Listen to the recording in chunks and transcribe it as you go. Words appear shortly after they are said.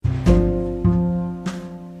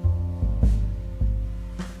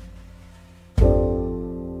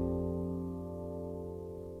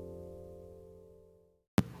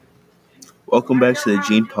Welcome back to the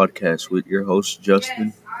Gene Podcast with your host,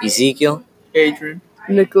 Justin, Ezekiel, Adrian,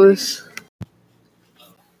 Nicholas.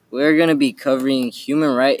 we're going to be covering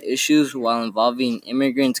human rights issues while involving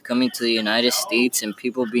immigrants coming to the United States and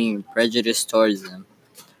people being prejudiced towards them.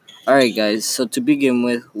 Alright guys, so to begin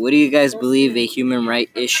with, what do you guys believe a human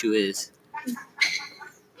rights issue is?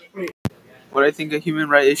 what I think a human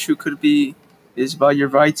right issue could be is about your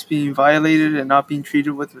rights being violated and not being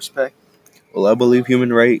treated with respect. Well, I believe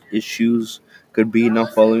human rights issues could be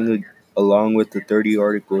not following along with the 30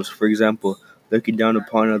 articles. For example, looking down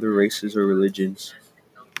upon other races or religions.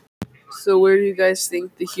 So where do you guys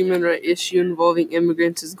think the human rights issue involving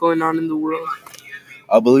immigrants is going on in the world?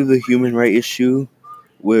 I believe the human rights issue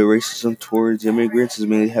with racism towards immigrants is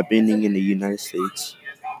mainly happening in the United States.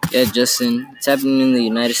 Yeah, Justin, it's happening in the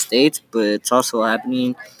United States, but it's also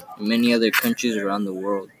happening in many other countries around the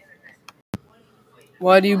world.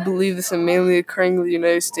 Why do you believe this is mainly occurring in the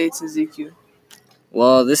United States, Ezekiel?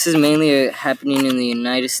 Well, this is mainly happening in the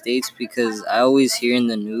United States because I always hear in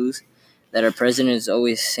the news that our president is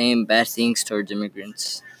always saying bad things towards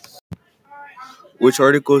immigrants. Which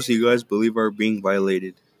articles do you guys believe are being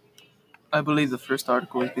violated? I believe the first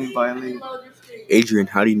article is being violated. Adrian,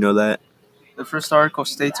 how do you know that? The first article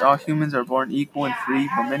states all humans are born equal and free,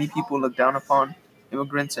 but many people look down upon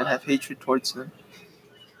immigrants and have hatred towards them.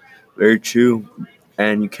 Very true.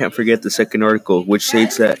 And you can't forget the second article, which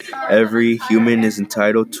states that every human is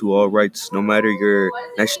entitled to all rights, no matter your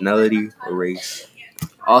nationality or race.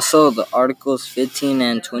 Also, the Articles 15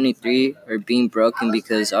 and 23 are being broken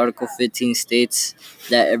because Article 15 states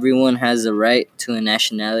that everyone has the right to a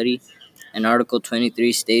nationality, and Article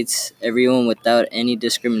 23 states everyone without any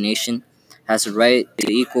discrimination has a right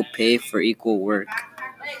to equal pay for equal work.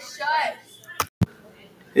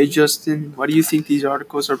 Hey Justin, why do you think these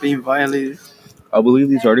articles are being violated? I believe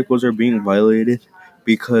these articles are being violated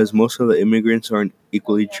because most of the immigrants aren't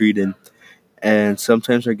equally treated, and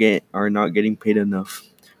sometimes are not getting paid enough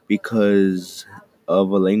because of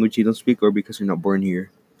a language you don't speak or because you're not born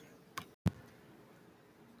here.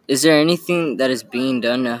 Is there anything that is being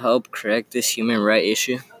done to help correct this human rights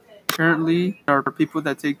issue? Currently, there are people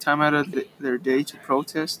that take time out of their day to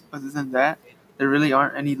protest. Other than that, there really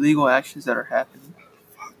aren't any legal actions that are happening.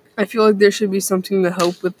 I feel like there should be something to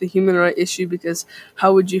help with the human rights issue because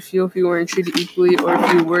how would you feel if you weren't treated equally or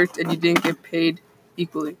if you worked and you didn't get paid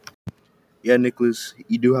equally? Yeah, Nicholas,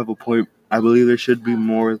 you do have a point. I believe there should be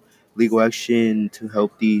more legal action to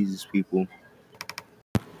help these people.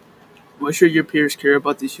 What should your peers care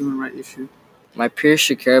about this human rights issue? My peers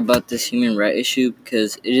should care about this human rights issue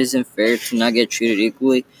because it isn't fair to not get treated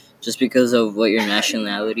equally just because of what your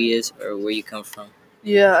nationality is or where you come from.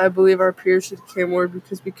 Yeah, I believe our peers should care more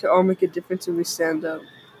because we can all make a difference when we stand up.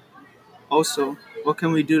 Also, what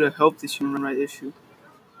can we do to help this human rights issue?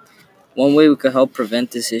 One way we could help prevent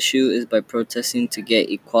this issue is by protesting to get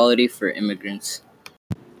equality for immigrants.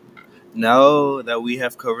 Now that we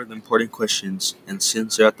have covered the important questions, and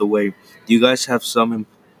since they're out the way, do you guys have some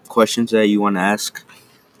questions that you want to ask?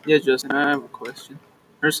 Yeah, Justin, I have a question.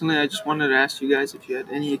 Personally, I just wanted to ask you guys if you had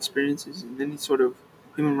any experiences in any sort of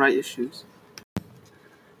human rights issues.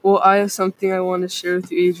 Well, I have something I want to share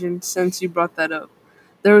with you, Adrian, since you brought that up.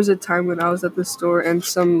 There was a time when I was at the store and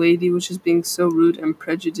some lady was just being so rude and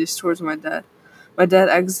prejudiced towards my dad. My dad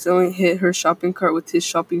accidentally hit her shopping cart with his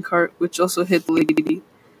shopping cart, which also hit the lady.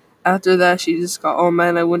 After that, she just got all mad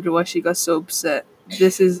and I wonder why she got so upset.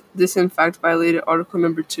 This in fact violated Article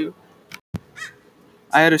number 2.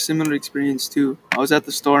 I had a similar experience too. I was at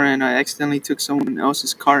the store and I accidentally took someone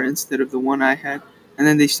else's car instead of the one I had, and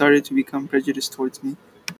then they started to become prejudiced towards me.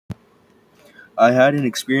 I had an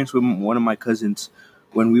experience with one of my cousins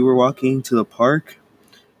when we were walking to the park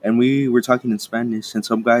and we were talking in Spanish, and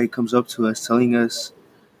some guy comes up to us telling us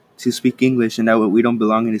to speak English and that we don't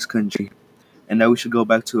belong in his country and that we should go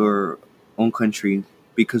back to our own country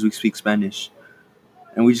because we speak Spanish.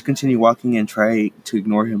 And we just continued walking and tried to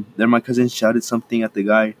ignore him. Then my cousin shouted something at the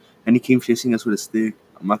guy and he came chasing us with a stick.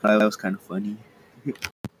 I'm not gonna lie, that was kind of funny.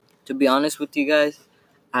 To be honest with you guys,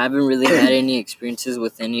 I haven't really had any experiences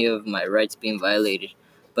with any of my rights being violated,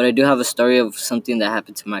 but I do have a story of something that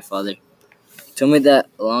happened to my father. He told me that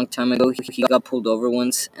a long time ago he got pulled over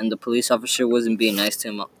once and the police officer wasn't being nice to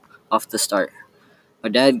him off the start. My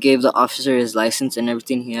dad gave the officer his license and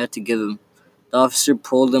everything he had to give him. The officer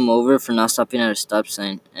pulled him over for not stopping at a stop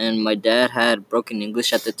sign, and my dad had broken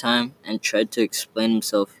English at the time and tried to explain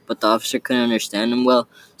himself, but the officer couldn't understand him well,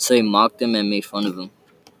 so he mocked him and made fun of him.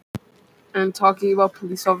 And talking about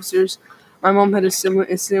police officers, my mom had a similar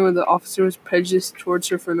incident where the officer was prejudiced towards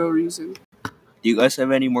her for no reason. Do you guys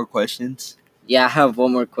have any more questions? Yeah, I have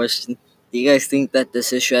one more question. Do you guys think that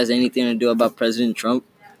this issue has anything to do about President Trump?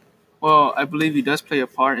 Well, I believe he does play a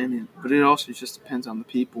part in it, but it also just depends on the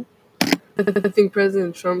people. I think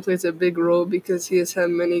President Trump plays a big role because he has had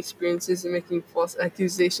many experiences in making false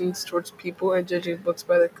accusations towards people and judging books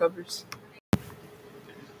by their covers.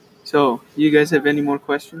 So, you guys have any more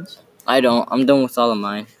questions? I don't. I'm done with all of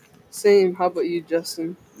mine. Same. How about you,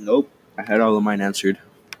 Justin? Nope. I had all of mine answered.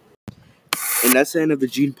 And that's the end of the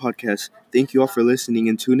Gene podcast. Thank you all for listening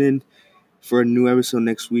and tune in for a new episode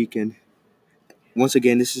next week. And once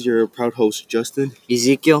again, this is your proud host, Justin.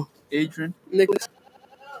 Ezekiel? Adrian? Nicholas?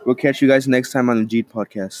 We'll catch you guys next time on the Gene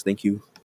podcast. Thank you.